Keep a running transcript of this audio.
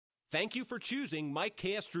Thank you for choosing Mike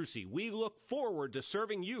Castrucci. We look forward to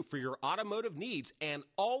serving you for your automotive needs and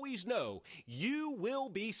always know you will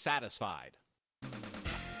be satisfied.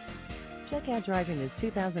 Check out driving this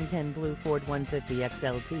 2010 blue Ford 150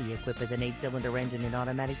 XLT equipped with an 8-cylinder engine and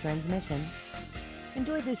automatic transmission.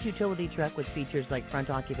 Enjoy this utility truck with features like front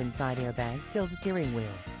occupant side airbag, tilt steering wheel,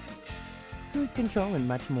 cruise control, and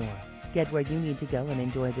much more. Get where you need to go and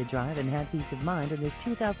enjoy the drive and have peace of mind in this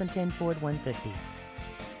 2010 Ford 150.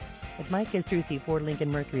 At Mike Castrucci Ford Lincoln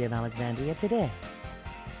Mercury of Alexandria today.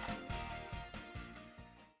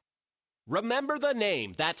 Remember the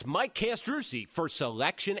name. That's Mike Castrucci for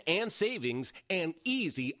selection and savings and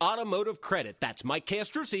easy automotive credit. That's Mike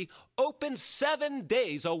Castrucci, open 7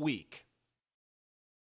 days a week.